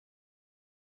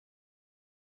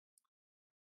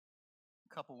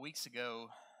A couple weeks ago,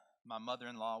 my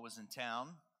mother-in-law was in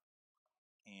town,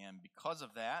 and because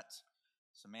of that,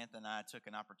 Samantha and I took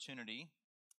an opportunity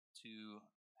to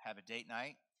have a date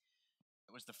night.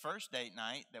 It was the first date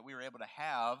night that we were able to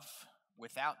have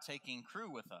without taking Crew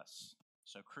with us.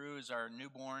 So Crew is our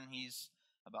newborn. He's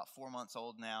about 4 months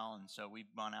old now, and so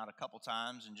we've gone out a couple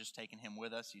times and just taken him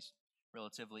with us. He's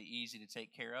relatively easy to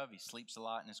take care of. He sleeps a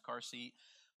lot in his car seat.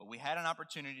 But we had an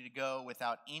opportunity to go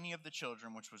without any of the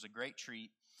children, which was a great treat.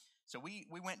 So we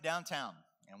went downtown,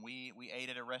 and we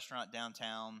ate at a restaurant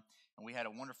downtown, and we had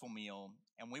a wonderful meal.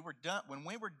 And when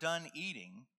we were done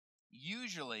eating,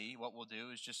 usually what we'll do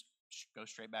is just go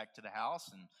straight back to the house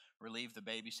and relieve the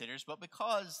babysitters. But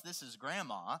because this is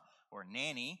grandma or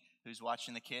nanny who's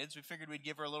watching the kids, we figured we'd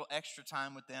give her a little extra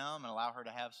time with them and allow her to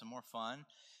have some more fun.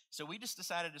 So we just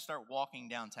decided to start walking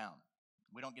downtown.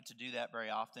 We don't get to do that very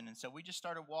often, and so we just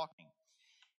started walking.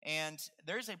 And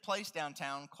there's a place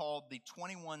downtown called the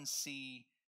 21C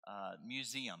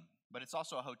Museum, but it's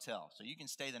also a hotel, so you can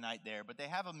stay the night there. But they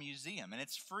have a museum, and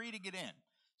it's free to get in,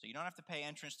 so you don't have to pay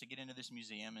entrance to get into this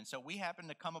museum. And so we happened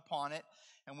to come upon it,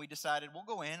 and we decided we'll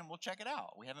go in and we'll check it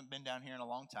out. We haven't been down here in a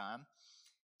long time.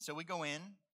 So we go in,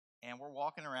 and we're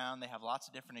walking around. They have lots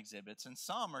of different exhibits, and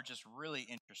some are just really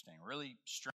interesting, really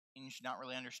strange, not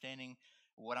really understanding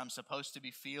what I'm supposed to be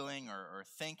feeling or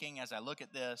thinking as I look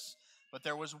at this. But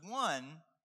there was one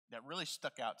that really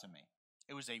stuck out to me.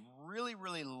 It was a really,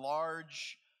 really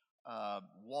large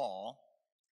wall,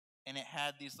 and it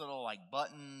had these little like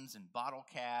buttons and bottle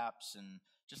caps and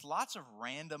just lots of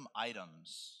random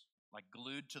items like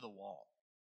glued to the wall.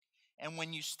 And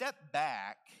when you step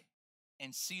back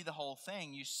and see the whole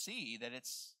thing, you see that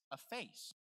it's a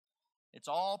face. It's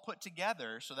all put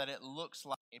together so that it looks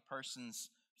like a person's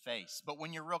face. But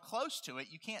when you're real close to it,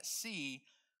 you can't see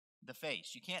the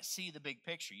face. You can't see the big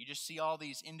picture. You just see all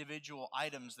these individual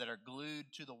items that are glued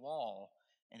to the wall,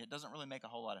 and it doesn't really make a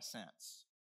whole lot of sense.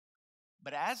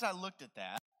 But as I looked at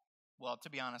that, well, to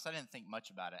be honest, I didn't think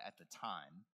much about it at the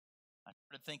time. I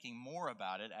started thinking more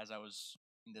about it as I was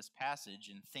in this passage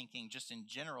and thinking just in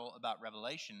general about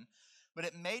Revelation. But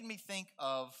it made me think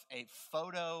of a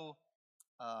photo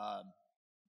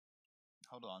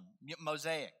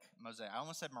mosaic. I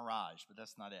almost said mirage, but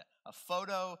that's not it. A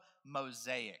photo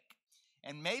mosaic.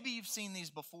 And maybe you've seen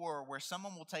these before where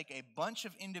someone will take a bunch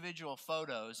of individual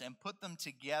photos and put them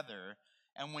together,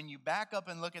 and when you back up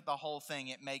and look at the whole thing,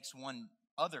 it makes one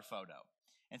other photo.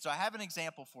 And so I have an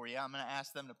example for you. I'm going to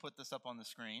ask them to put this up on the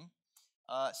screen.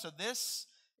 So this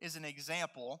is an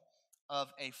example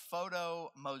of a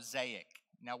photo mosaic.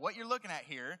 Now, what you're looking at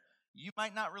here, you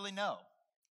might not really know.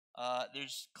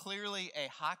 There's clearly a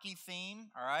hockey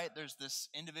theme, all right? There's this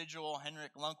individual,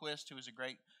 Henrik Lundqvist, who was a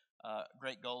great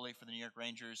goalie for the New York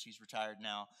Rangers. He's retired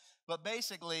now. But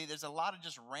basically, there's a lot of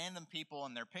just random people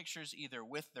in their pictures, either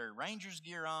with their Rangers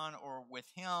gear on or with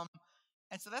him.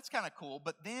 And so that's kind of cool.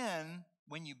 But then,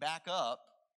 when you back up,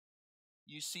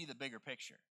 you see the bigger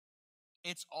picture.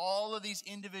 It's all of these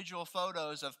individual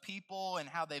photos of people and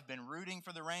how they've been rooting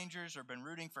for the Rangers or been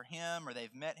rooting for him or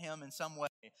they've met him in some way.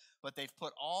 But they've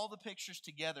put all the pictures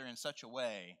together in such a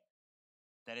way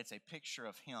that it's a picture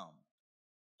of him.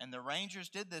 And the Rangers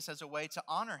did this as a way to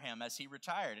honor him as he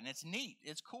retired. And it's neat.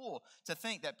 It's cool to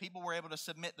think that people were able to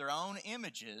submit their own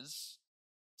images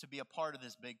to be a part of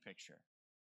this big picture.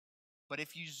 But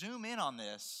if you zoom in on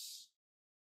this,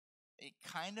 it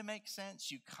kind of makes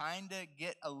sense. You kind of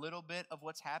get a little bit of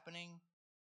what's happening.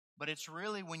 But it's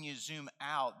really when you zoom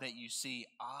out that you see,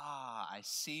 I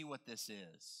see what this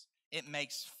is. It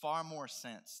makes far more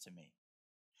sense to me.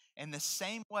 In the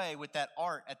same way with that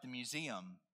art at the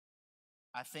museum,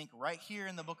 I think right here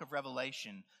in the book of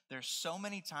Revelation, there's so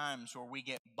many times where we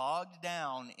get bogged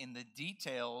down in the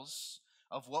details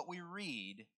of what we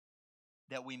read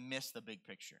that we miss the big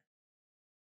picture.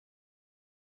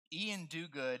 Ian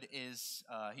Duguid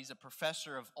he's a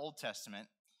professor of Old Testament,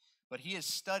 but he has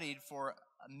studied for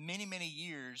many, many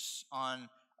years on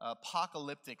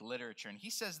apocalyptic literature, and he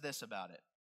says this about it.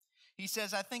 He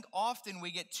says, I think often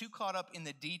we get too caught up in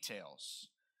the details.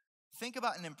 Think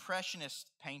about an impressionist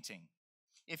painting.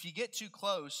 If you get too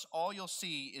close, all you'll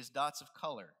see is dots of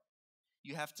color.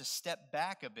 You have to step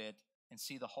back a bit and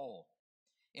see the whole.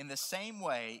 In the same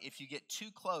way, if you get too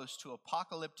close to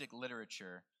apocalyptic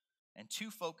literature and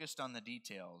too focused on the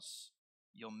details,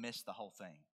 you'll miss the whole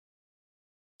thing.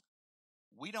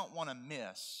 We don't want to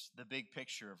miss the big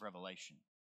picture of Revelation.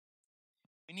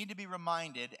 We need to be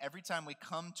reminded every time we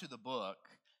come to the book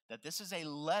that this is a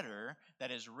letter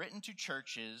that is written to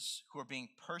churches who are being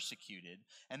persecuted,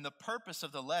 and the purpose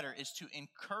of the letter is to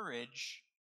encourage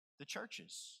the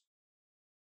churches.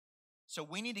 So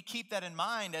we need to keep that in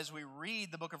mind as we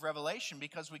read the book of Revelation,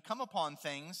 because we come upon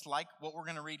things like what we're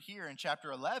going to read here in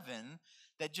chapter 11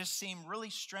 that just seem really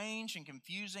strange and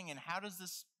confusing. And how do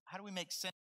we make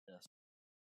sense of this?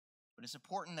 But it's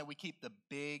important that we keep the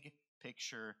big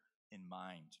picture in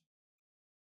mind.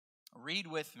 Read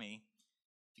with me,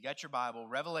 if you got your Bible,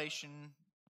 Revelation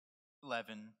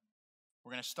 11.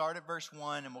 We're going to start at verse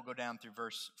 1 and we'll go down through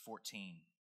verse 14.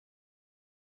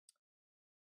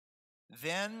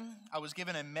 Then I was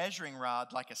given a measuring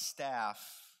rod like a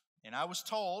staff, and I was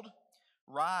told,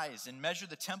 "Rise and measure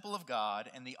the temple of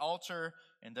God and the altar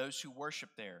and those who worship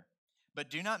there. But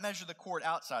do not measure the court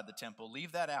outside the temple.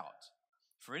 Leave that out.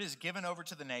 For it is given over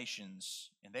to the nations,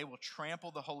 and they will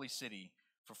trample the holy city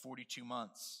for 42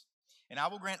 months. And I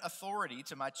will grant authority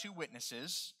to my 2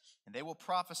 witnesses, and they will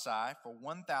prophesy for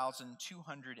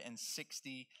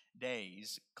 1,260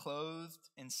 days, clothed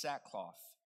in sackcloth.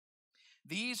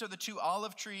 These are the 2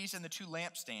 olive trees and the 2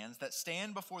 lampstands that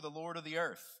stand before the Lord of the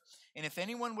earth. And if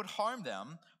anyone would harm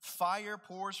them, fire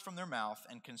pours from their mouth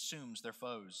and consumes their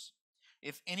foes.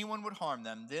 If anyone would harm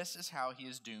them, this is how he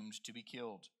is doomed to be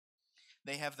killed.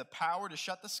 They have the power to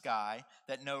shut the sky,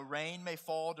 that no rain may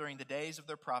fall during the days of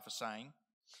their prophesying.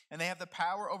 And they have the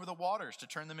power over the waters to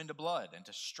turn them into blood, and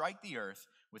to strike the earth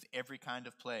with every kind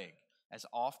of plague, as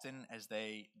often as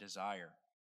they desire.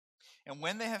 And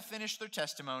when they have finished their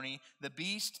testimony, the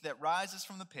beast that rises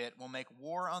from the pit will make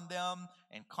war on them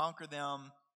and conquer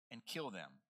them and kill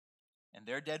them. And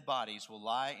their dead bodies will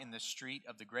lie in the street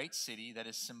of the great city that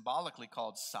is symbolically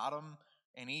called Sodom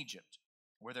and Egypt,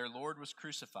 where their Lord was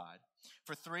crucified.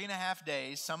 For 3.5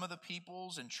 days, some of the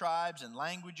peoples and tribes and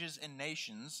languages and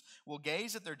nations will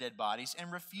gaze at their dead bodies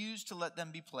and refuse to let them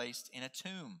be placed in a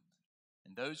tomb.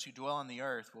 And those who dwell on the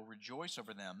earth will rejoice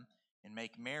over them and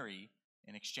make merry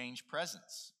and exchange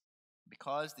presents,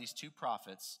 because these 2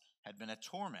 prophets had been a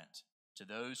torment to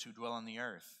those who dwell on the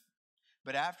earth.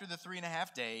 But after the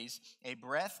 3.5 days, a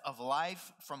breath of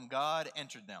life from God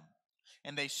entered them,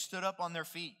 and they stood up on their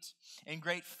feet, and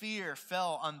great fear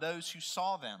fell on those who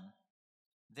saw them.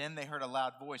 Then they heard a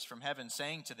loud voice from heaven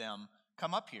saying to them,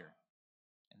 "Come up here."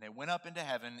 And they went up into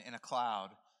heaven in a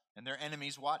cloud, and their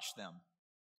enemies watched them.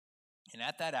 And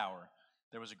at that hour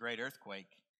there was a great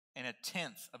earthquake, and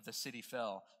 1/10 of the city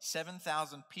fell.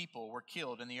 7,000 people were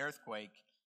killed in the earthquake,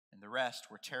 and the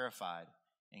rest were terrified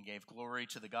and gave glory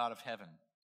to the God of heaven.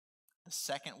 The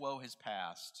second woe has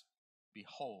passed.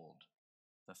 Behold,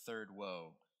 the third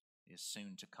woe is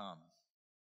soon to come.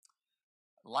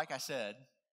 Like I said,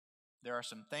 there are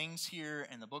some things here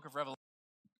in the book of Revelation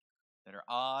that are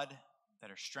odd, that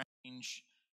are strange,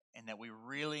 and that we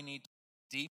really need to look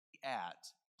deeply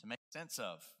at to make sense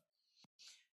of.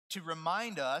 To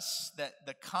remind us that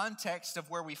the context of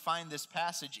where we find this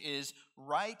passage is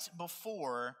right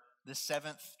before the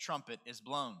 7th trumpet is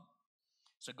blown.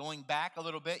 So going back a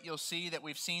little bit, you'll see that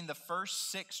we've seen the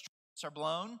first 6 trumpets are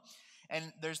blown.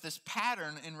 And there's this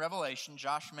pattern in Revelation,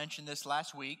 Josh mentioned this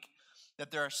last week,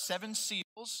 that there are 7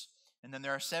 seals, and then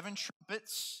there are 7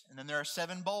 trumpets, and then there are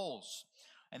 7 bowls.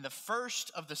 And the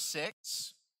first of the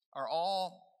 6 are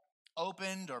all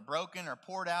opened or broken or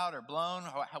poured out or blown,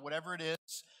 whatever it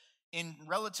is, in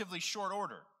relatively short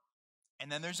order.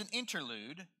 And then there's an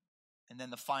interlude, and then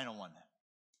the final one.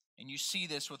 And you see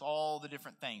this with all the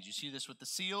different things. You see this with the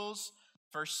seals.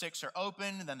 First 6 are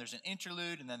opened, and then there's an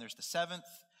interlude, and then there's the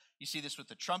 7th. You see this with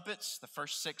the trumpets. The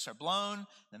first 6 are blown,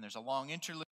 then there's a long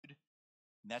interlude.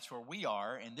 And that's where we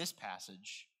are in this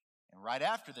passage. And right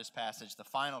after this passage, the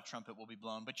final trumpet will be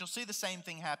blown. But you'll see the same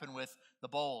thing happen with the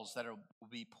bowls that will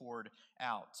be poured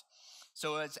out.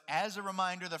 So as a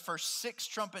reminder, the first 6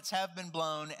 trumpets have been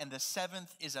blown, and the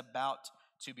 7th is about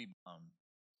to be blown.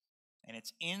 And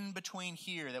it's in between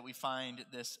here that we find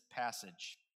this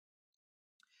passage.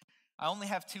 I only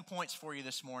have 2 points for you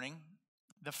this morning.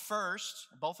 The first,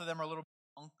 both of them are a little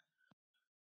bit long.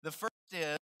 The first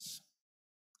is,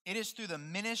 it is through the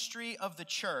ministry of the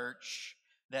church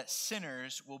that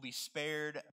sinners will be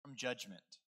spared from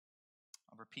judgment.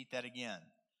 I'll repeat that again.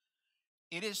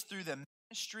 It is through the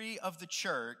ministry of the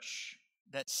church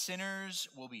that sinners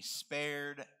will be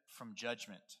spared from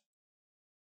judgment.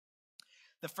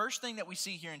 The first thing that we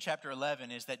see here in chapter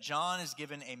 11 is that John is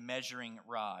given a measuring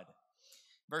rod.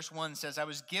 Verse 1 says, "I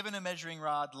was given a measuring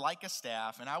rod like a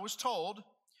staff, and I was told,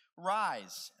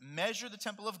 'Rise, measure the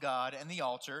temple of God and the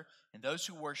altar and those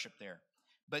who worship there.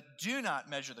 But do not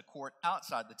measure the court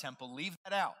outside the temple. Leave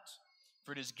that out.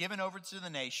 For it is given over to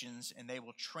the nations, and they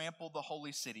will trample the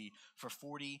holy city for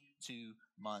 42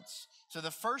 months.'" So the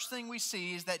first thing we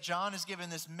see is that John is given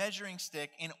this measuring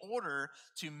stick in order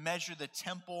to measure the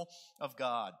temple of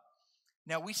God.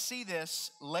 Now, we see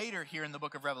this later here in the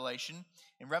book of Revelation.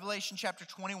 In Revelation chapter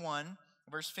 21,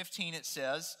 verse 15, it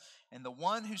says, "And the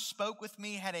one who spoke with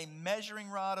me had a measuring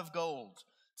rod of gold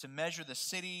to measure the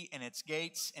city and its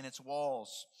gates and its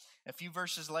walls." A few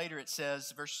verses later, it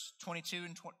says, verse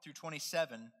 22 through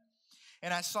 27,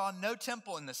 "And I saw no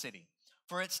temple in the city,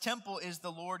 for its temple is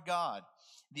the Lord God,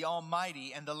 the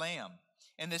Almighty, and the Lamb.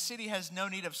 And the city has no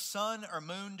need of sun or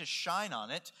moon to shine on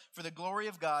it, for the glory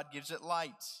of God gives it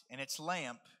light, and its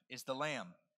lamp is the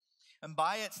Lamb. And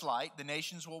by its light the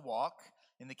nations will walk,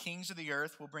 and the kings of the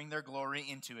earth will bring their glory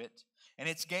into it. And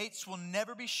its gates will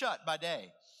never be shut by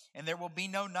day, and there will be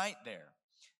no night there.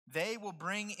 They will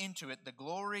bring into it the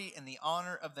glory and the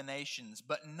honor of the nations,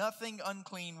 but nothing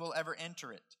unclean will ever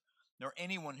enter it, nor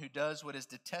anyone who does what is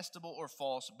detestable or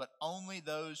false, but only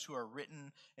those who are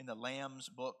written in the Lamb's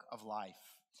book of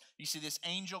life." You see, this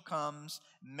angel comes,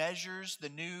 measures the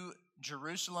new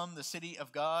Jerusalem, the city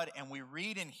of God, and we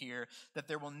read in here that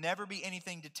there will never be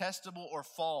anything detestable or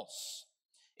false.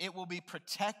 It will be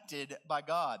protected by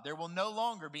God. There will no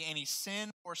longer be any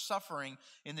sin or suffering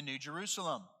in the new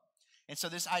Jerusalem. And so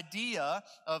this idea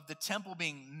of the temple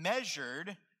being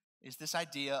measured is this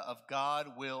idea of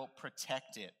God will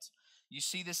protect it. You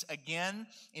see this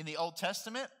again in the Old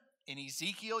Testament. In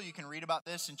Ezekiel, you can read about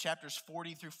this in chapters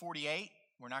 40 through 48.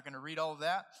 We're not going to read all of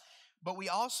that. But we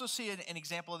also see an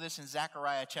example of this in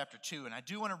Zechariah chapter 2. And I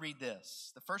do want to read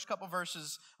this. The first couple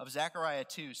verses of Zechariah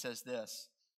 2 says this,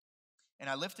 "And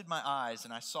I lifted my eyes,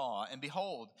 and I saw, and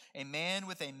behold, a man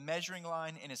with a measuring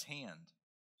line in his hand.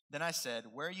 Then I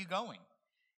said, 'Where are you going?'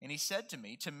 And he said to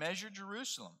me, 'To measure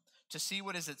Jerusalem, to see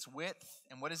what is its width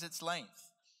and what is its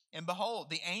length.' And behold,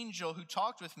 the angel who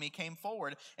talked with me came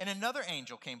forward, and another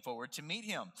angel came forward to meet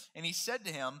him. And he said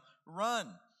to him,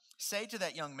 'Run, say to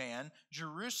that young man,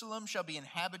 Jerusalem shall be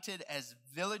inhabited as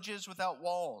villages without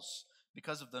walls,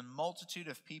 because of the multitude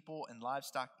of people and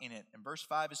livestock in it.'" And verse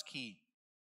 5 is key.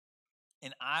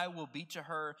 "And I will be to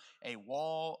her a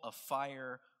wall of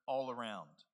fire all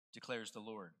around, declares the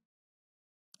Lord.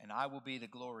 And I will be the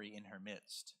glory in her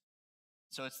midst."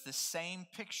 So it's the same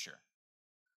picture.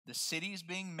 The city is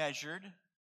being measured,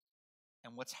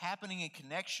 and what's happening in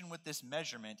connection with this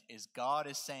measurement is God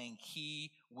is saying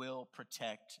He will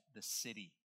protect the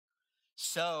city.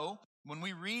 So when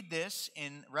we read this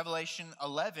in Revelation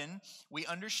 11, we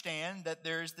understand that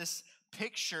there's this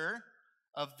picture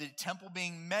of the temple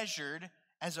being measured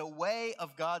as a way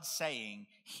of God saying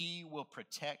He will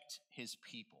protect His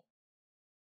people.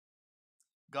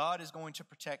 God is going to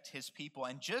protect His people.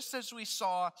 And just as we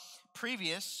saw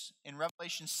previous in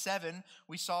Revelation 7,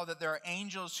 we saw that there are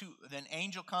angels an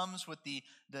angel comes with the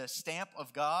stamp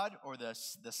of God, or the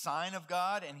sign of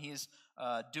God, and he is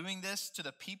doing this to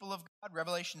the people of God.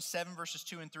 Revelation 7 verses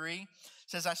 2 and 3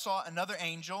 says, "I saw another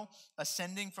angel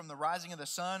ascending from the rising of the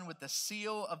sun with the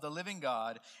seal of the living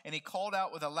God, and he called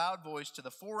out with a loud voice to the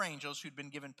four angels who'd been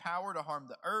given power to harm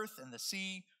the earth and the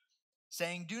sea,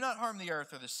 saying, 'Do not harm the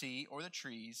earth or the sea or the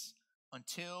trees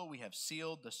until we have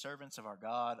sealed the servants of our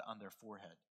God on their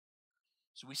forehead.'"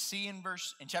 So we see in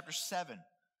chapter 7,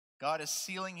 God is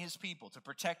sealing His people to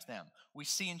protect them. We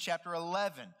see in chapter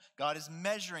 11, God is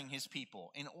measuring His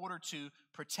people in order to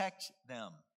protect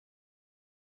them.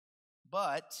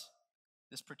 But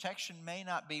this protection may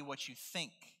not be what you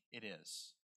think it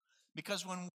is. Because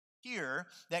when we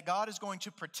hear that God is going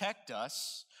to protect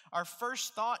us, our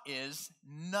first thought is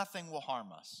nothing will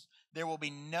harm us. There will be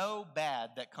no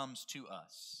bad that comes to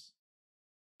us.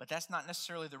 But that's not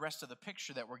necessarily the rest of the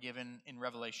picture that we're given in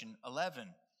Revelation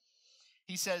 11.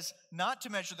 He says, "Not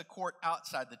to measure the court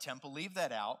outside the temple, leave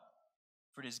that out,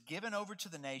 for it is given over to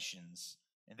the nations,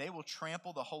 and they will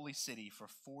trample the holy city for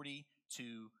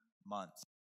 42 months."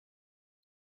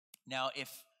 Now,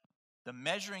 if the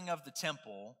measuring of the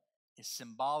temple is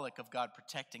symbolic of God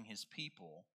protecting His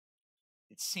people,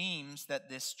 it seems that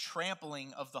this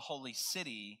trampling of the holy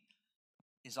city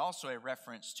is also a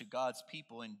reference to God's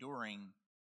people enduring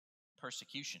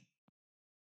persecution,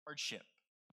 hardship,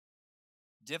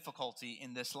 difficulty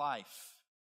in this life.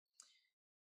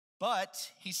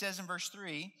 But he says in verse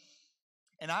 3,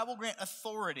 "And I will grant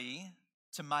authority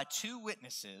to my two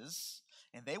witnesses,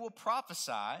 and they will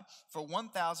prophesy for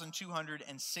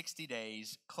 1,260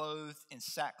 days, clothed in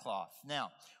sackcloth."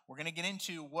 Now, we're going to get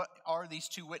into what are these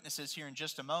two witnesses here in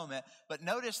just a moment, but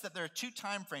notice that there are two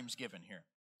time frames given here.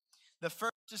 The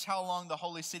first is how long the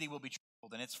holy city will be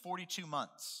trampled, and it's 42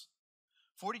 months.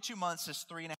 42 months is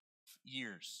 3.5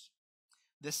 years.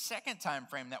 The second time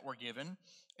frame that we're given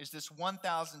is this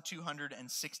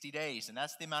 1,260 days, and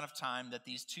that's the amount of time that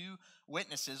these two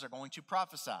witnesses are going to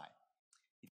prophesy.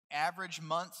 Average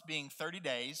months being 30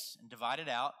 days and divide it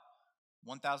out,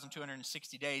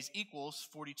 1,260 days equals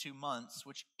 42 months,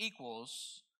 which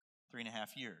equals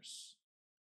 3.5 years.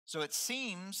 So it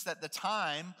seems that the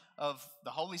time of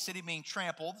the holy city being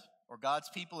trampled, or God's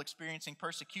people experiencing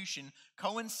persecution,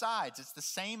 coincides. It's the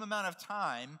same amount of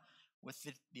time with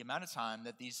the amount of time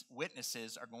that these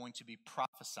witnesses are going to be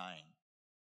prophesying.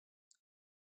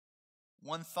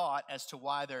 One thought as to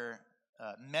why they're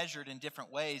measured in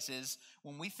different ways is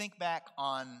when we think back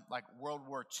on like World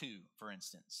War II, for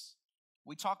instance,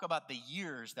 we talk about the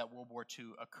years that World War II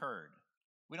occurred.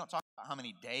 We don't talk about how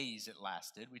many days it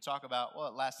lasted. We talk about, well,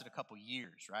 it lasted a couple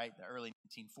years, right? The early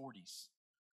 1940s.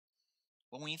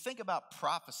 But when you think about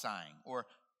prophesying or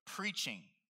preaching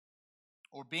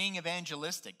or being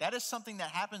evangelistic, that is something that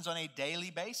happens on a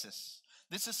daily basis.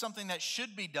 This is something that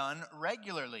should be done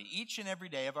regularly, each and every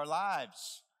day of our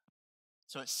lives.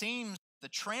 So it seems the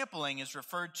trampling is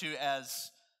referred to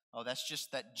as, oh, that's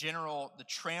just that general, the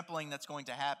trampling that's going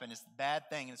to happen is the bad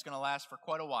thing, and it's going to last for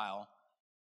quite a while.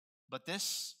 But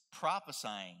this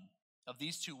prophesying of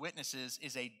these two witnesses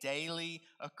is a daily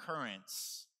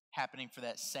occurrence happening for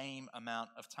that same amount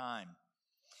of time.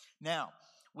 Now,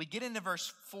 we get into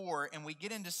verse 4, and we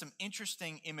get into some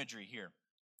interesting imagery here.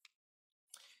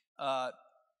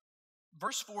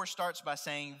 Verse 4 starts by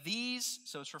saying, these,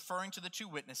 so it's referring to the two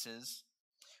witnesses,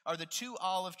 are the two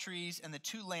olive trees and the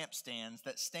two lampstands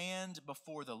that stand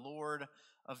before the Lord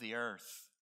of the earth.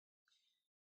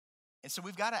 And so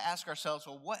we've got to ask ourselves,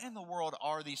 well, what in the world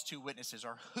are these two witnesses,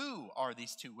 or who are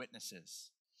these two witnesses?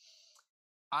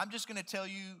 I'm just going to tell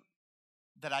you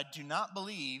that I do not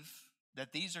believe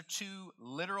that these are two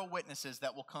literal witnesses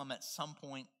that will come at some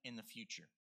point in the future.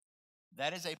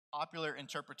 That is a popular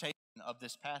interpretation of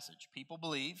this passage. People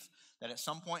believe that at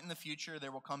some point in the future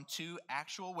there will come two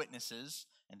actual witnesses,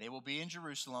 and they will be in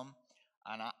Jerusalem.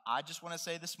 And I just want to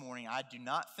say this morning, I do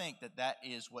not think that that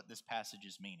is what this passage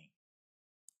is meaning.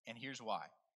 And here's why.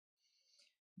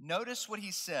 Notice what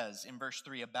he says in verse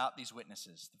 3 about these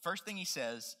witnesses. The first thing he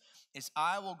says is,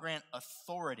 I will grant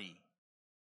authority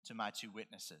to my two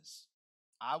witnesses.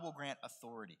 I will grant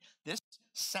authority. This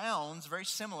sounds very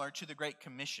similar to the Great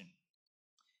Commission.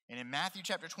 And in Matthew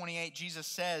chapter 28, Jesus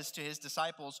says to his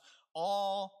disciples,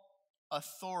 all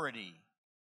authority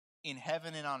in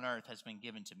heaven and on earth has been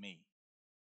given to me.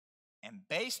 And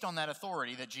based on that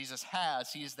authority that Jesus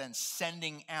has, he is then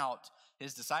sending out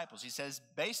his disciples. He says,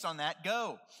 based on that,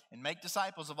 go and make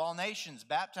disciples of all nations,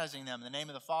 baptizing them in the name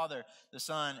of the Father, the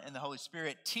Son, and the Holy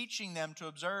Spirit, teaching them to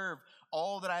observe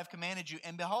all that I have commanded you.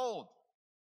 And behold,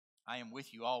 I am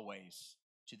with you always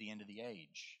to the end of the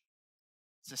age.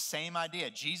 It's the same idea.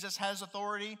 Jesus has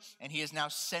authority, and he is now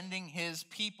sending his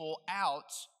people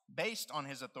out based on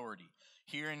his authority.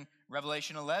 Here in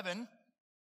Revelation 11,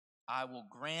 I will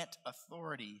grant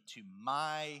authority to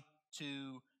my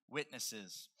two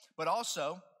witnesses. But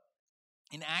also,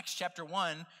 in Acts chapter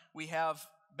 1, we have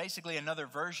basically another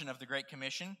version of the Great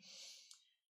Commission.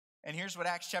 And here's what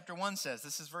Acts chapter 1 says.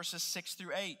 This is verses 6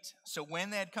 through 8. So when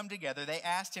they had come together, they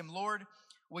asked him, Lord,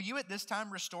 will you at this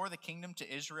time restore the kingdom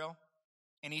to Israel?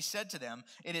 And he said to them,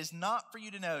 it is not for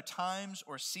you to know times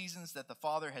or seasons that the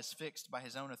Father has fixed by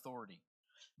his own authority.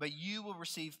 But you will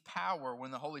receive power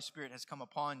when the Holy Spirit has come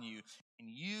upon you, and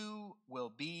you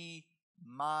will be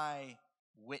my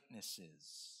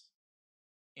witnesses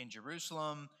in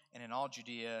Jerusalem and in all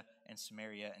Judea and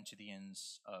Samaria and to the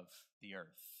ends of the earth.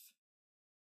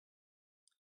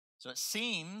 So it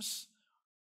seems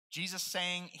Jesus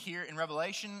saying here in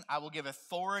Revelation, I will give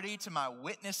authority to my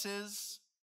witnesses,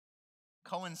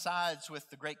 coincides with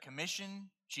the Great Commission,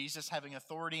 Jesus having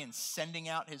authority and sending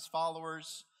out his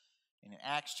followers. And in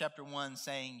Acts chapter 1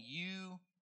 saying, you,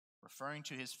 referring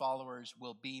to his followers,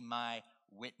 will be my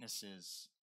witnesses.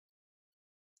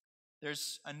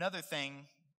 There's another thing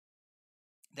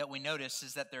that we notice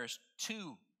is that there's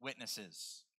two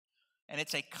witnesses. And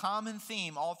it's a common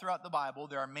theme all throughout the Bible.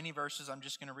 There are many verses, I'm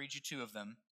just going to read you two of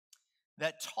them,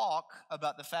 that talk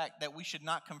about the fact that we should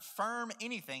not confirm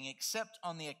anything except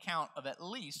on the account of at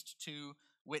least two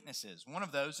witnesses. One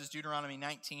of those is Deuteronomy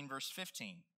 19, verse 15.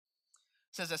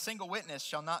 It says, a single witness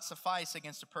shall not suffice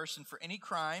against a person for any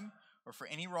crime or for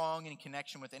any wrong in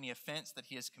connection with any offense that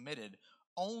he has committed.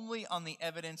 Only on the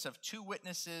evidence of two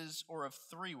witnesses or of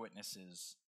three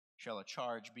witnesses shall a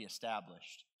charge be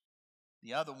established.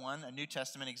 The other one, a New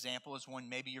Testament example, is one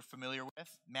maybe you're familiar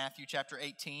with. Matthew chapter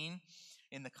 18,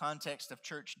 in the context of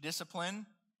church discipline.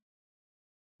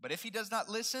 But if he does not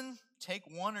listen, take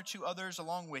one or two others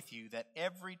along with you, that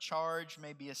every charge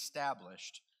may be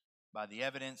established by the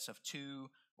evidence of two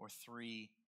or three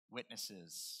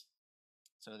witnesses.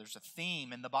 So there's a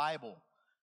theme in the Bible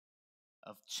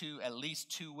of at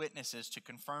least two witnesses to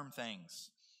confirm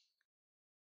things.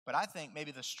 But I think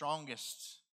maybe the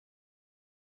strongest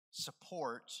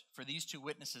support for these two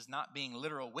witnesses not being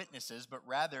literal witnesses, but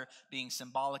rather being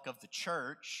symbolic of the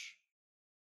church,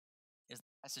 is the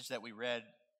passage that we read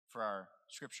for our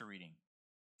scripture reading.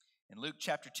 In Luke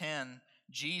chapter 10,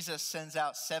 Jesus sends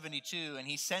out 72, and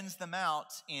he sends them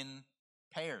out in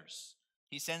pairs.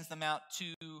 He sends them out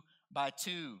 2 by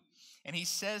 2. And he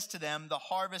says to them, the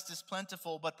harvest is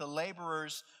plentiful, but the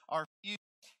laborers are few.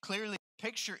 Clearly, the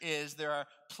picture is there are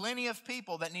plenty of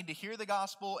people that need to hear the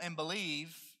gospel and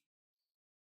believe,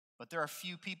 but there are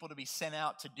few people to be sent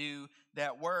out to do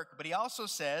that work. But he also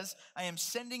says, I am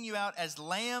sending you out as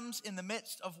lambs in the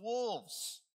midst of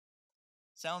wolves.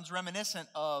 Sounds reminiscent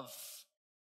of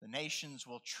the nations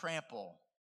will trample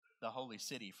the holy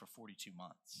city for 42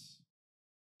 months.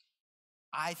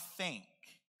 I think,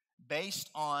 based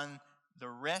on the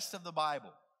rest of the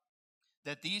Bible,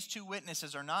 that these two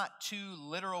witnesses are not two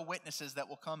literal witnesses that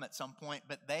will come at some point,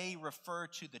 but they refer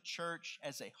to the church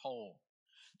as a whole,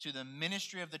 to the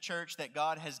ministry of the church that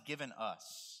God has given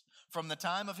us. From the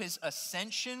time of his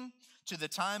ascension to the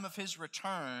time of his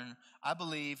return, I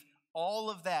believe all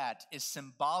of that is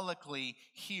symbolically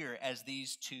here as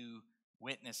these two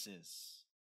witnesses.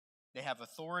 They have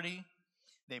authority,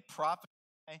 they prophesy,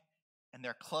 and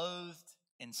they're clothed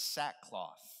in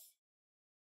sackcloth.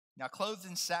 Now, clothed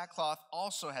in sackcloth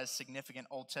also has significant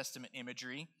Old Testament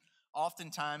imagery.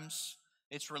 Oftentimes,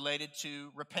 it's related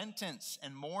to repentance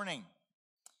and mourning.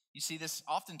 You see this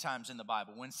oftentimes in the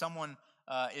Bible. When someone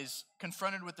is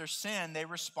confronted with their sin, they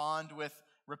respond with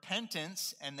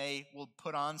repentance, and they will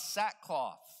put on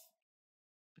sackcloth,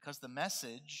 because the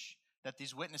message that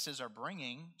these witnesses are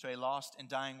bringing to a lost and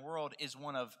dying world is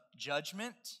one of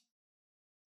judgment,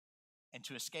 and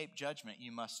to escape judgment,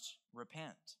 you must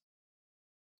repent.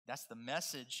 That's the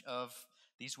message of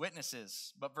these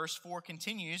witnesses. But verse 4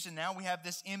 continues, and now we have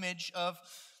this image of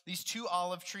these 2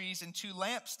 olive trees and 2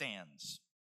 lampstands.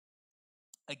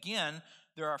 Again,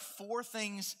 there are 4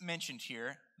 things mentioned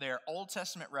here. They are Old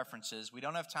Testament references. We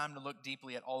don't have time to look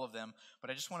deeply at all of them, but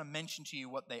I just want to mention to you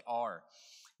what they are.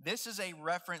 This is a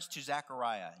reference to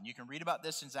Zechariah, and you can read about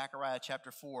this in Zechariah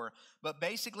chapter 4. But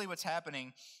basically what's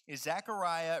happening is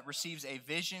Zechariah receives a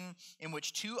vision in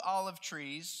which 2 olive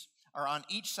trees are on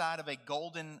each side of a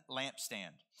golden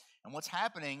lampstand. And what's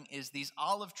happening is these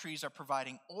olive trees are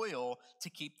providing oil to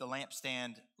keep the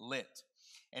lampstand lit.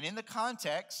 And in the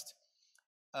context,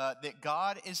 that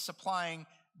God is supplying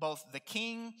both the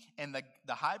king and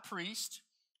the high priest,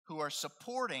 who are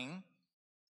supporting,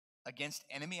 against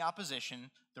enemy opposition,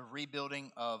 the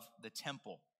rebuilding of the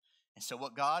temple. And so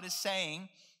what God is saying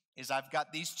is, I've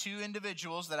got these 2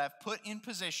 individuals that I've put in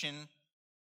position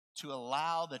to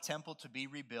allow the temple to be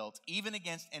rebuilt, even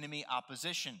against enemy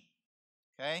opposition.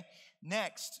 Okay?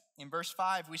 Next, in verse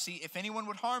 5, we see, if anyone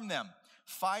would harm them,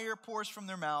 fire pours from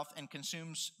their mouth and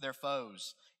consumes their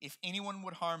foes. If anyone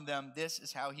would harm them, this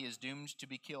is how he is doomed to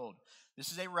be killed.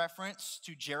 This is a reference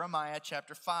to Jeremiah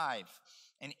chapter 5.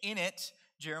 And in it,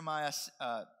 Jeremiah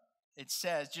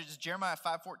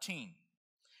 5:14.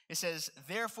 It says,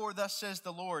 therefore thus says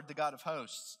the Lord, the God of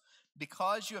hosts,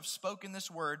 because you have spoken this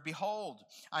word, behold,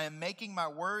 I am making my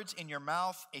words in your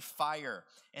mouth a fire,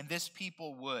 and this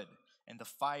people wood, and the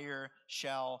fire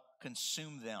shall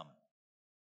consume them.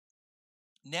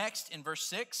 Next, in verse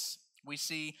 6, we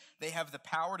see they have the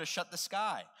power to shut the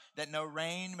sky, that no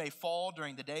rain may fall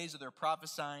during the days of their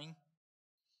prophesying.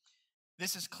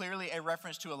 This is clearly a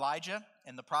reference to Elijah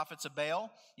and the prophets of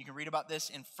Baal. You can read about this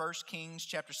in 1 Kings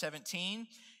chapter 17.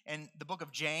 And the book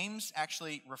of James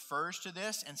actually refers to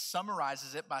this and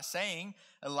summarizes it by saying,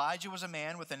 Elijah was a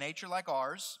man with a nature like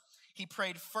ours. He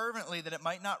prayed fervently that it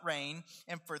might not rain.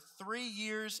 And for 3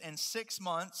 years and 6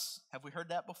 months, have we heard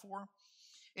that before?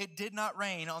 It did not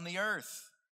rain on the earth.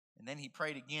 And then he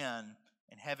prayed again,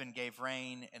 and heaven gave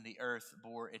rain, and the earth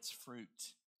bore its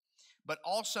fruit. But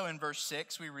also in verse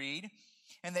 6 we read,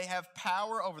 and they have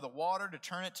power over the water to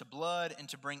turn it to blood and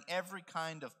to bring every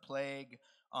kind of plague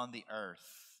on the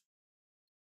earth.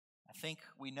 I think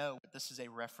we know what this is a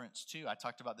reference to. I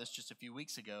talked about this just a few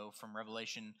weeks ago from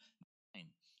Revelation 9.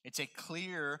 It's a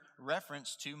clear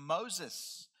reference to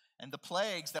Moses and the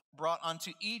plagues that were brought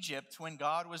onto Egypt when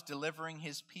God was delivering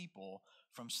his people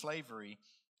from slavery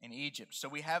in Egypt. So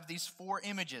we have these 4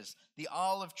 images: the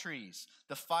olive trees,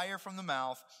 the fire from the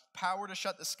mouth, power to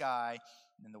shut the sky,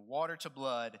 and the water to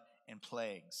blood and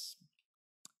plagues.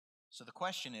 So the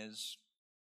question is,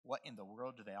 what in the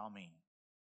world do they all mean?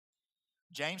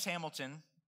 James Hamilton,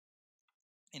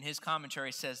 in his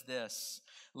commentary, says this: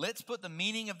 let's put the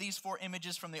meaning of these 4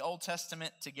 images from the Old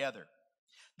Testament together.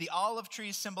 The olive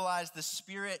trees symbolize the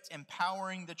Spirit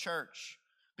empowering the church,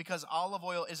 because olive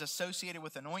oil is associated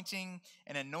with anointing,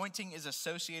 and anointing is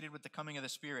associated with the coming of the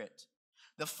Spirit.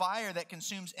 The fire that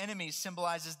consumes enemies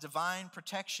symbolizes divine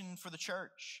protection for the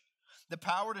church. The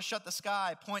power to shut the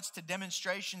sky points to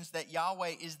demonstrations that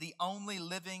Yahweh is the only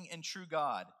living and true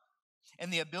God.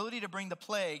 And the ability to bring the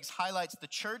plagues highlights the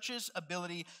church's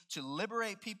ability to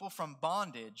liberate people from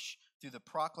bondage through the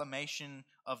proclamation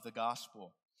of the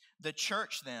gospel. The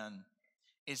church, then,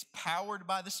 is powered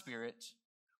by the Spirit,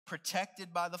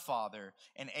 protected by the Father,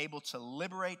 and able to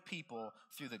liberate people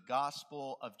through the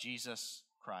gospel of Jesus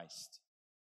Christ.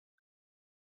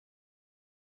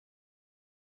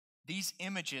 These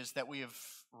images that we have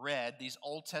read, these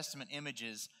Old Testament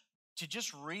images, to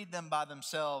just read them by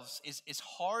themselves is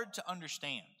hard to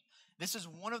understand. This is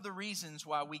one of the reasons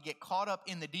why we get caught up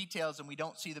in the details and we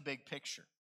don't see the big picture.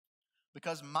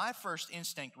 Because my first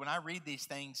instinct when I read these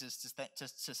things is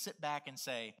to sit back and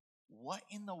say, what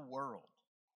in the world?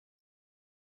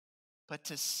 But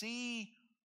to see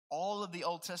all of the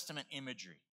Old Testament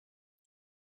imagery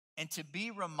and to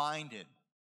be reminded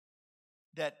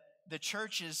that the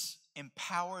church is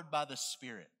empowered by the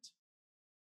Spirit,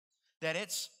 that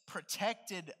it's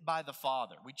protected by the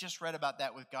Father. We just read about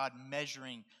that with God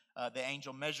measuring, the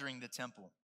angel measuring the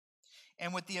temple.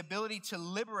 And with the ability to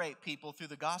liberate people through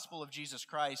the gospel of Jesus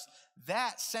Christ,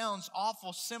 that sounds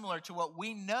awful similar to what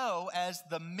we know as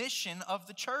the mission of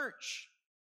the church.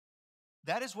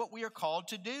 That is what we are called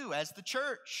to do as the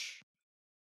church.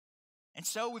 And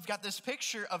so we've got this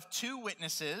picture of two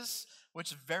witnesses,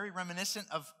 which is very reminiscent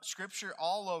of Scripture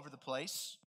all over the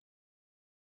place.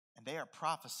 And they are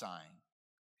prophesying.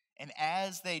 And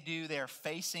as they do, they are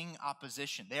facing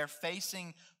opposition. They are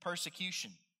facing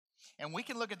persecution. And we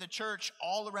can look at the church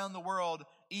all around the world,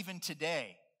 even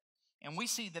today, and we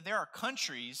see that there are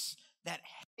countries that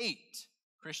hate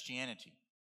Christianity.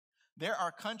 There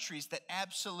are countries that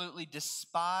absolutely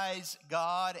despise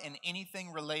God and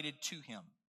anything related to Him.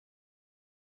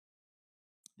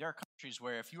 There are countries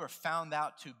where if you are found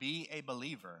out to be a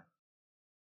believer,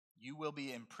 you will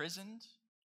be imprisoned,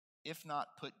 if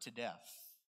not put to death.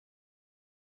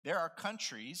 There are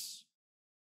countries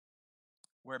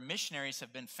where missionaries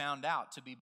have been found out to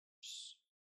be believers,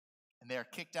 and they are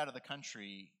kicked out of the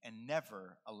country and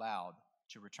never allowed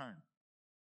to return.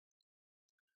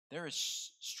 There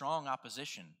is strong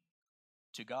opposition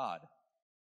to God,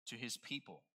 to His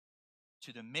people,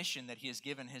 to the mission that He has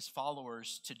given His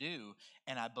followers to do.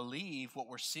 And I believe what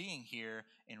we're seeing here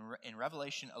in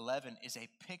Revelation 11 is a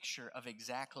picture of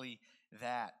exactly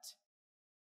that.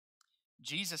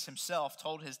 Jesus Himself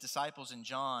told His disciples in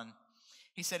John,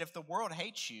 He said, if the world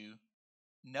hates you,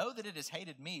 know that it has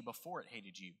hated me before it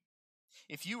hated you.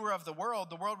 If you were of the world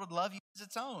would love you as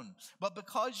its own. But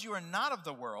because you are not of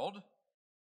the world,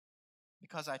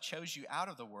 because I chose you out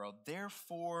of the world,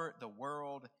 therefore the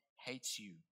world hates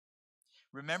you.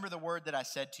 Remember the word that I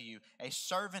said to you, a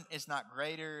servant is not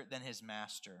greater than his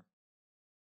master.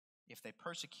 If they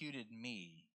persecuted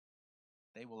me,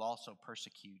 they will also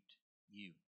persecute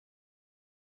you.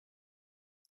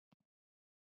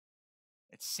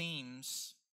 It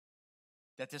seems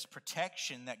that this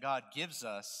protection that God gives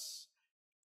us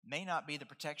may not be the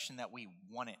protection that we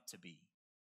want it to be.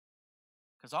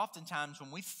 Because oftentimes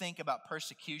when we think about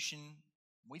persecution,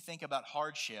 we think about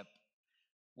hardship,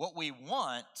 what we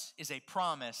want is a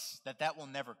promise that that will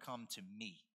never come to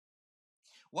me.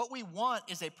 What we want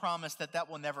is a promise that that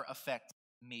will never affect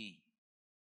me.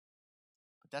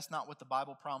 But that's not what the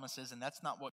Bible promises, and that's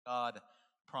not what God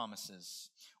promises.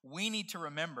 We need to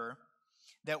remember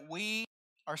that we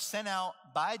are sent out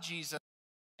by Jesus,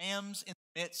 lambs in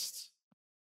the midst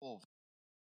of wolves.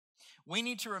 We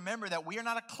need to remember that we are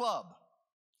not a club.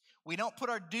 We don't put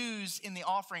our dues in the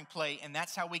offering plate, and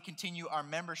that's how we continue our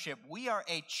membership. We are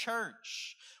a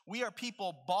church. We are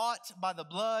people bought by the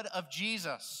blood of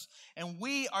Jesus, and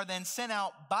we are then sent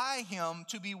out by Him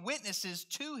to be witnesses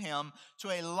to Him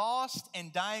to a lost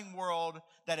and dying world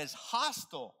that is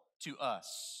hostile to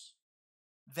us.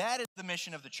 That is the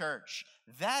mission of the church.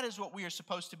 That is what we are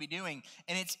supposed to be doing.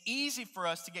 And it's easy for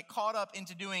us to get caught up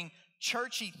into doing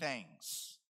churchy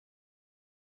things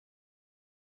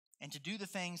and to do the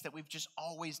things that we've just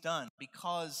always done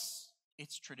because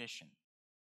it's tradition.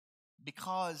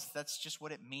 Because that's just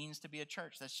what it means to be a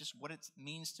church. That's just what it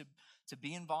means to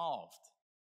be involved.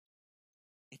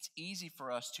 It's easy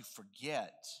for us to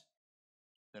forget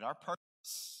that our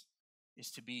purpose is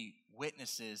to be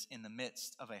witnesses in the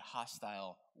midst of a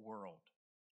hostile world.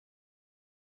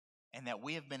 And that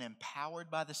we have been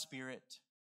empowered by the Spirit.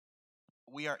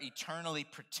 We are eternally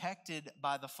protected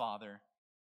by the Father.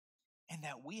 And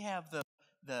that we have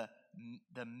the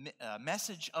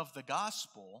message of the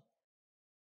gospel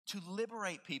to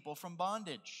liberate people from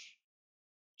bondage,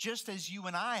 just as you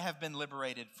and I have been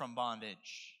liberated from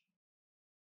bondage.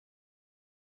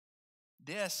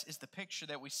 This is the picture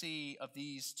that we see of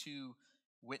these two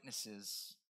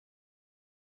witnesses.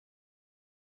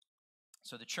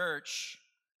 So the church,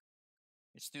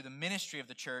 it's through the ministry of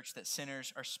the church that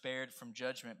sinners are spared from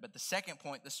judgment. But the second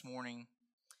point this morning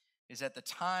is that the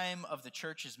time of the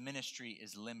church's ministry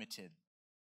is limited.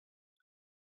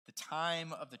 The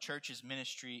time of the church's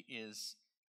ministry is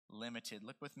limited.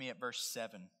 Look with me at verse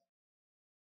 7.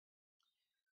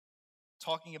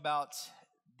 Talking about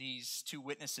these two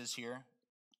witnesses here.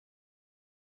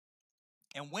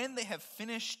 And when they have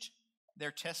finished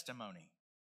their testimony,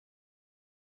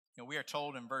 we are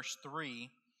told in verse 3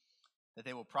 that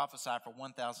they will prophesy for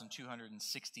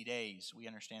 1,260 days. We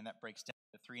understand that breaks down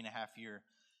to 3.5-year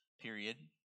period.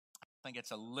 I think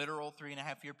it's a literal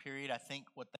 3.5-year period. I think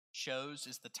what that shows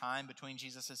is the time between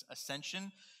Jesus'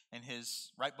 ascension and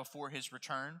right before his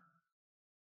return.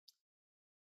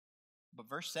 But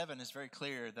verse 7 is very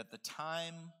clear that the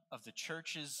time of the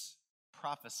church's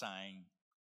prophesying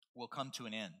will come to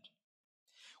an end.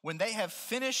 When they have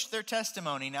finished their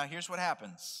testimony, now here's what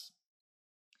happens.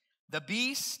 The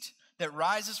beast that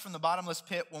rises from the bottomless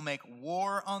pit will make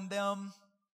war on them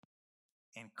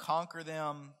and conquer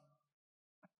them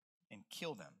and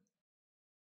kill them.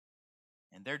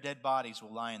 And their dead bodies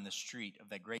will lie in the street of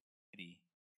that great city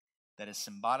that is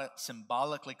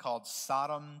symbolically called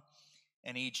Sodom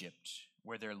and Egypt,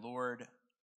 where their Lord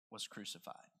was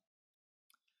crucified.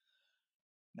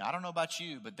 Now, I don't know about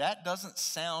you, but that doesn't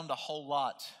sound a whole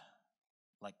lot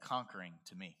like conquering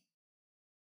to me.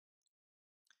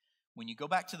 When you go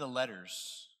back to the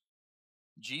letters,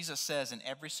 Jesus says in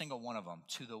every single one of them,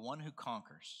 to the one who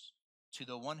conquers,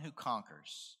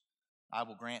 I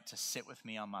will grant to sit with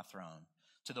me on my throne.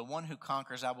 To the one who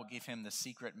conquers, I will give him the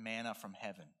secret manna from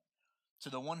heaven. To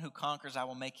the one who conquers, I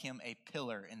will make him a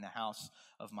pillar in the house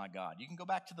of my God. You can go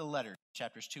back to the letter,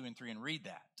 chapters 2 and 3, and read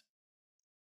that.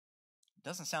 It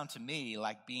doesn't sound to me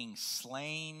like being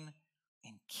slain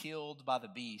and killed by the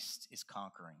beast is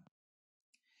conquering.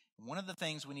 One of the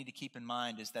things we need to keep in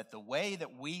mind is that the way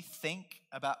that we think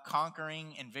about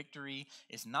conquering and victory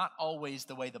is not always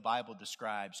the way the Bible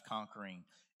describes conquering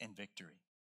and victory.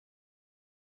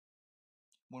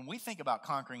 When we think about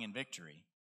conquering and victory,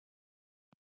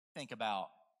 I think about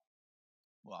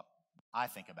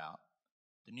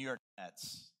the New York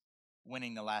Mets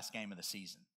winning the last game of the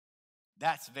season.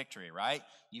 That's victory, right?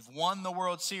 You've won the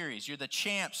World Series. You're the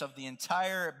champs of the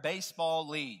entire baseball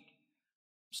league.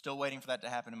 Still waiting for that to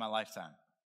happen in my lifetime.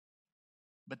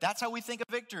 But that's how we think of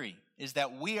victory, is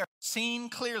that we are seen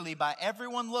clearly by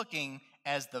everyone looking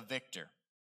as the victor.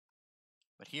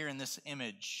 But here in this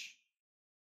image,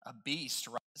 a beast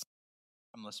rises from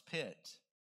the bottomless pit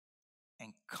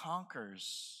and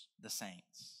conquers the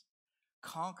saints,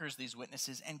 conquers these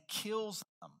witnesses and kills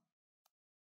them.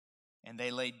 And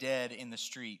they lay dead in the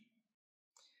street.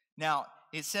 Now,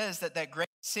 it says that great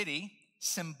city,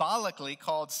 symbolically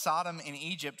called Sodom in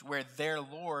Egypt, where their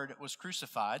Lord was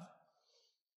crucified.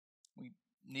 We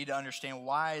need to understand,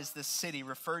 why is this city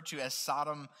referred to as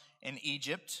Sodom in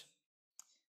Egypt?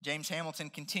 James Hamilton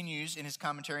continues in his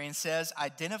commentary and says,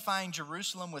 identifying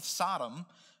Jerusalem with Sodom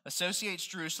associates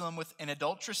Jerusalem with an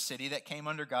adulterous city that came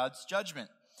under God's judgment.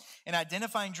 And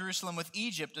identifying Jerusalem with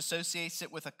Egypt associates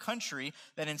it with a country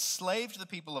that enslaved the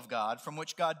people of God, from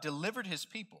which God delivered his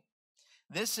people.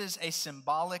 This is a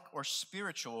symbolic or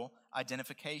spiritual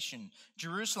identification.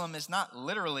 Jerusalem is not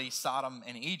literally Sodom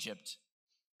and Egypt,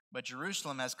 but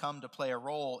Jerusalem has come to play a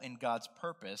role in God's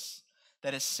purpose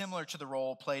that is similar to the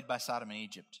role played by Sodom and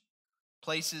Egypt.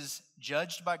 Places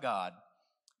judged by God,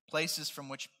 places from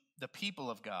which the people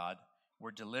of God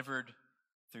were delivered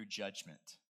through judgment.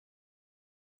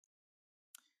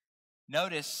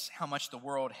 Notice how much the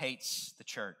world hates the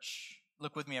church.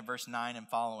 Look with me at verse 9 and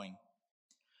following.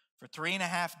 For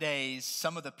 3.5 days,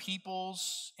 some of the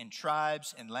peoples and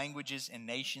tribes and languages and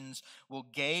nations will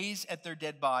gaze at their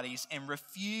dead bodies and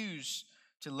refuse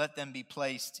to let them be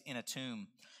placed in a tomb.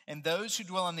 And those who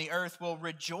dwell on the earth will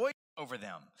rejoice over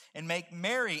them and make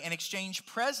merry and exchange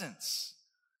presents,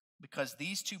 because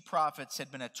these two prophets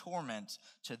had been a torment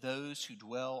to those who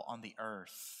dwell on the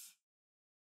earth.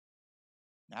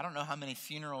 Now, I don't know how many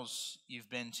funerals you've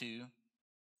been to,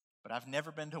 but I've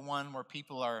never been to one where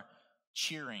people are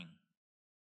cheering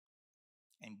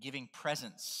and giving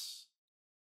presents.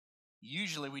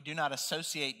 Usually we do not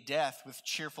associate death with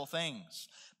cheerful things.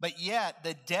 But yet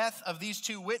the death of these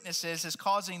two witnesses is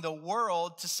causing the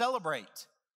world to celebrate.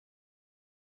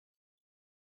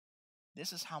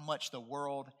 This is how much the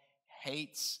world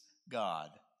hates God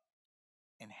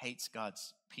and hates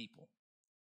God's people.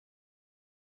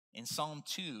 In Psalm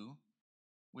 2,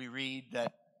 we read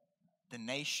that the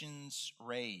nations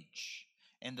rage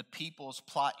and the peoples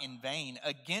plot in vain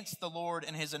against the Lord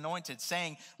and his anointed,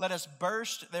 saying, let us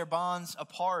burst their bonds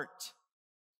apart.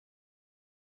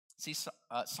 See,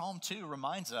 Psalm 2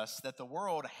 reminds us that the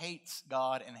world hates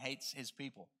God and hates his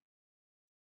people.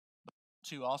 But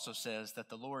 2 also says that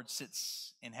the Lord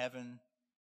sits in heaven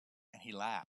and he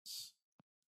laughs.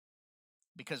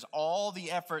 Because all the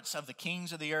efforts of the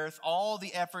kings of the earth, all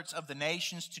the efforts of the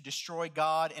nations to destroy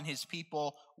God and his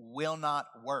people will not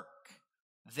work.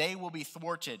 They will be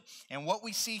thwarted. And what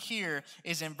we see here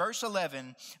is in verse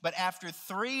 11, but after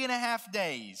 3.5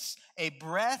 days, a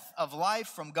breath of life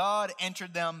from God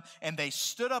entered them, and they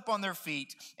stood up on their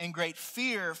feet, and great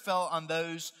fear fell on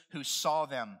those who saw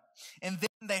them. And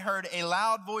then they heard a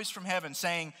loud voice from heaven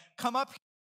saying, come up here.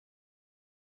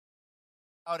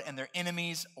 And their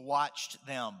enemies watched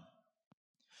them.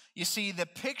 You see, the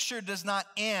picture does not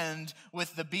end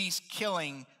with the beast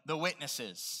killing the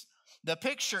witnesses. The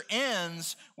picture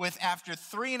ends with after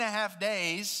 3.5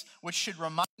 days, which should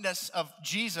remind us of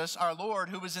Jesus, our Lord,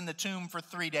 who was in the tomb for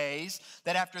 3 days,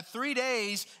 that after 3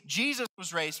 days, Jesus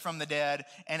was raised from the dead,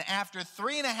 and after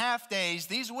 3.5 days,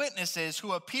 these witnesses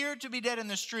who appeared to be dead in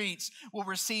the streets will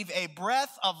receive a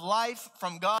breath of life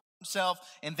from God himself,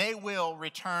 and they will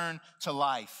return to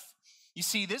life. You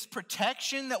see, this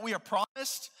protection that we are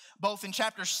promised, both in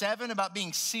chapter 7 about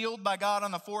being sealed by God on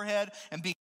the forehead and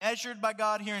being measured by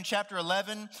God here in chapter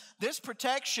 11, this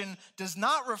protection does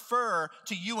not refer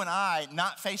to you and I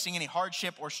not facing any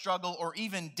hardship or struggle or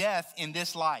even death in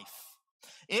this life.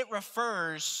 It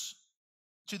refers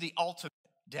to the ultimate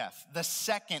death, the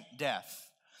second death.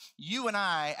 You and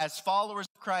I, as followers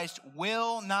of Christ,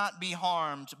 will not be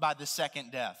harmed by the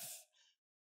second death.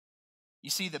 You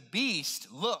see, the beast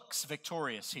looks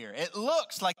victorious here. It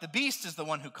looks like the beast is the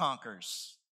one who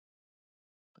conquers.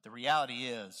 But the reality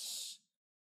is,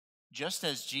 just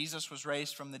as Jesus was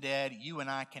raised from the dead, you and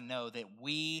I can know that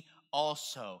we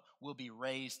also will be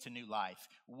raised to new life.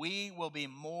 We will be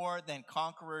more than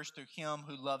conquerors through him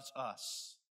who loves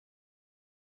us.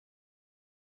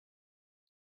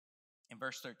 In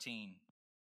verse 13,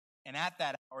 and at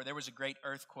that hour there was a great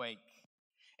earthquake,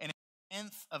 and a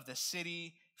tenth of the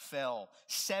city fell.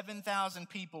 7,000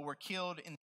 people were killed,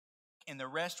 and the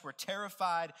rest were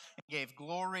terrified and gave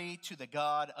glory to the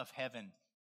God of heaven.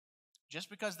 Just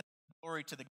because they gave glory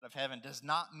to the God of heaven does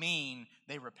not mean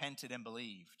they repented and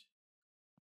believed.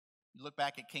 You look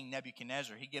back at King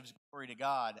Nebuchadnezzar, he gives glory to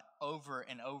God over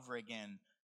and over again,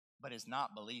 but is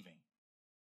not believing.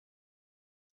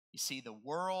 You see, the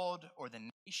world or the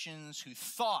nations who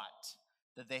thought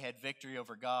that they had victory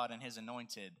over God and his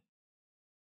anointed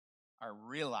are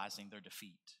realizing their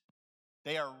defeat.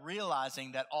 They are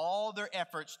realizing that all their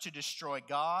efforts to destroy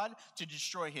God, to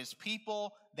destroy his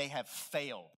people, they have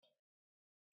failed.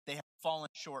 They have fallen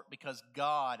short because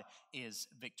God is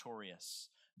victorious.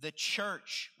 The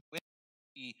church will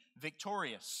be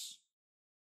victorious.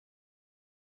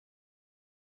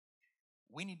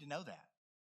 We need to know that.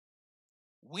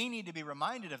 We need to be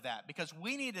reminded of that because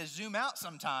we need to zoom out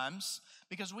sometimes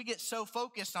because we get so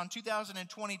focused on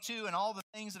 2022 and all the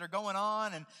things that are going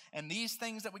on and these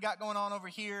things that we got going on over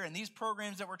here and these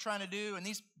programs that we're trying to do and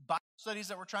these Bible studies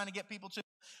that we're trying to get people to.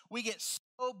 We get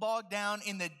so bogged down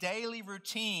in the daily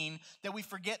routine that we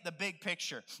forget the big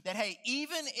picture. That, hey,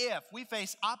 even if we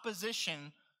face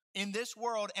opposition in this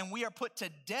world and we are put to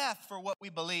death for what we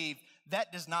believe,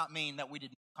 that does not mean that we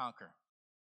didn't conquer.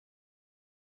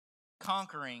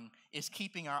 Conquering is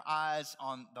keeping our eyes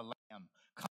on the Lamb.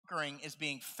 Conquering is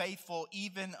being faithful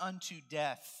even unto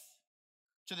death.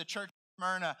 To the church of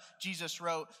Smyrna, Jesus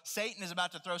wrote, Satan is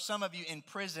about to throw some of you in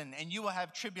prison, and you will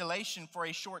have tribulation for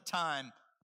a short time.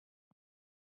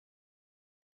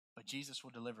 But Jesus will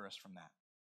deliver us from that.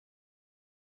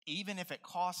 Even if it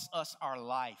costs us our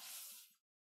life,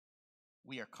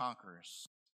 we are conquerors.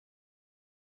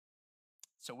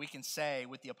 So we can say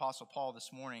with the Apostle Paul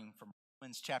this morning from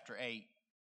Romans chapter 8,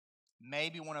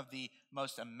 maybe one of the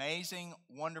most amazing,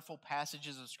 wonderful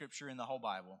passages of Scripture in the whole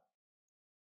Bible.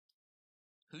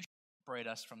 Who shall separate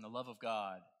us from the love of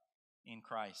God in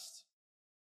Christ?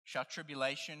 Shall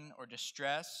tribulation or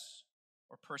distress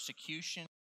or persecution,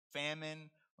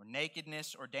 famine or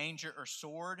nakedness or danger or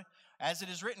sword? As it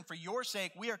is written, for your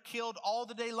sake we are killed all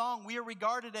the day long. We are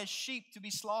regarded as sheep to be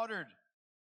slaughtered.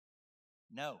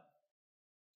 No.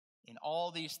 In all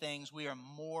these things, we are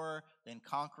more than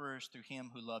conquerors through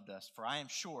him who loved us. For I am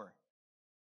sure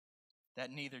that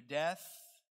neither death,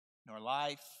 nor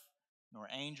life, nor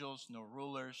angels, nor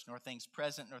rulers, nor things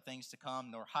present, nor things to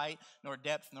come, nor height, nor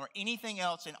depth, nor anything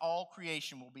else in all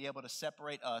creation will be able to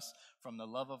separate us from the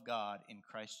love of God in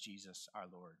Christ Jesus our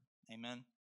Lord. Amen.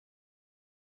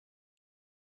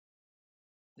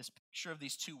 This picture of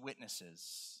these two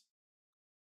witnesses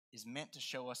is meant to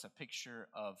show us a picture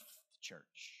of the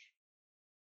church.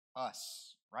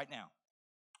 Us, right now.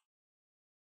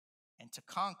 And to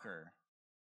conquer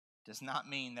does not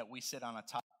mean that we sit on a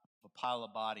top of a pile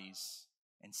of bodies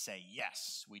and say,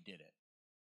 yes, we did it.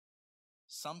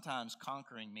 Sometimes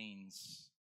conquering means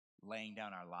laying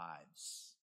down our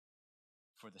lives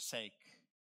for the sake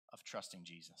of trusting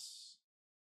Jesus.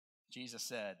 Jesus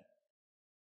said,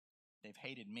 they've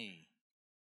hated me,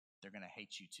 they're going to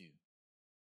hate you too.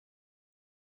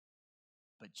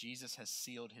 But Jesus has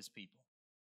sealed his people.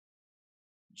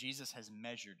 Jesus has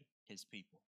measured his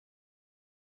people.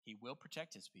 He will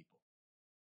protect his people.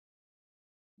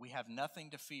 We have nothing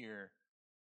to fear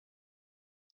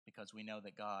because we know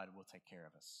that God will take care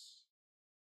of us.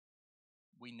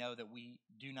 We know that we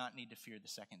do not need to fear the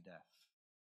second death.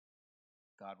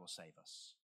 God will save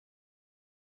us.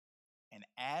 And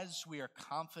as we are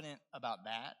confident about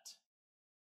that,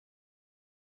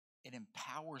 it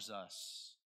empowers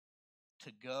us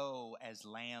to go as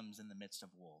lambs in the midst of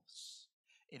wolves.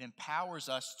 It empowers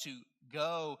us to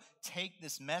go take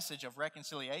this message of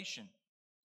reconciliation,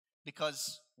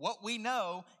 because what we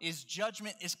know is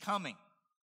judgment is coming.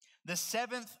 The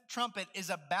seventh trumpet is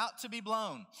about to be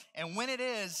blown, and when it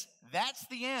is, that's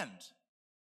the end.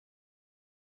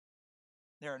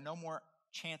 There are no more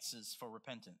chances for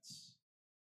repentance.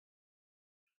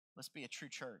 Let's be a true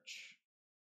church.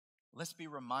 Let's be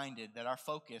reminded that our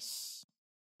focus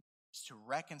is to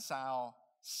reconcile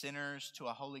sinners to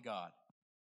a holy God.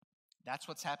 That's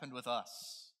what's happened with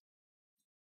us.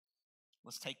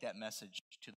 Let's take that message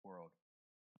to the world.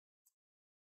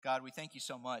 God, we thank you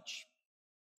so much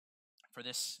for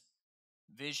this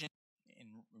vision in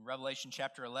Revelation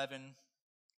chapter 11.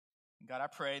 And God, I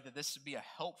pray that this would be a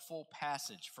helpful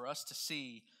passage for us to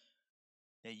see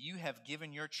that you have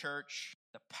given your church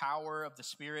the power of the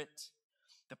Spirit,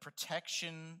 the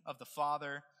protection of the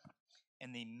Father,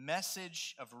 and the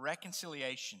message of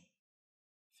reconciliation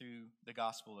through the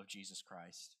gospel of Jesus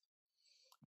Christ.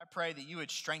 I pray that you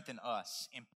would strengthen us,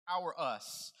 empower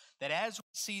us, that as we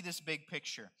see this big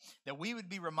picture, that we would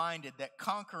be reminded that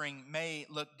conquering may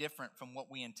look different from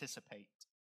what we anticipate.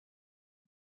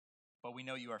 But we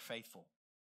know you are faithful.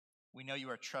 We know you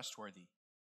are trustworthy.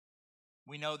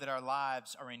 We know that our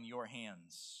lives are in your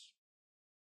hands.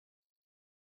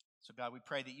 So God, we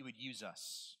pray that you would use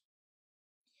us.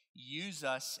 Use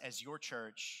us as your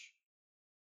church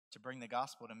to bring the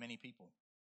gospel to many people.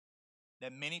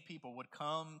 That many people would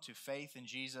come to faith in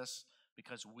Jesus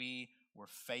because we were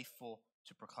faithful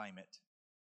to proclaim it.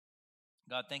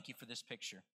 God, thank you for this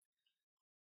picture.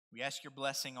 We ask your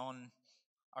blessing on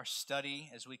our study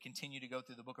as we continue to go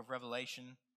through the book of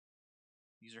Revelation.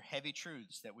 These are heavy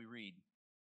truths that we read,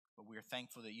 but we are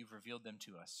thankful that you've revealed them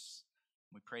to us.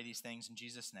 We pray these things in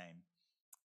Jesus' name.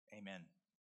 Amen.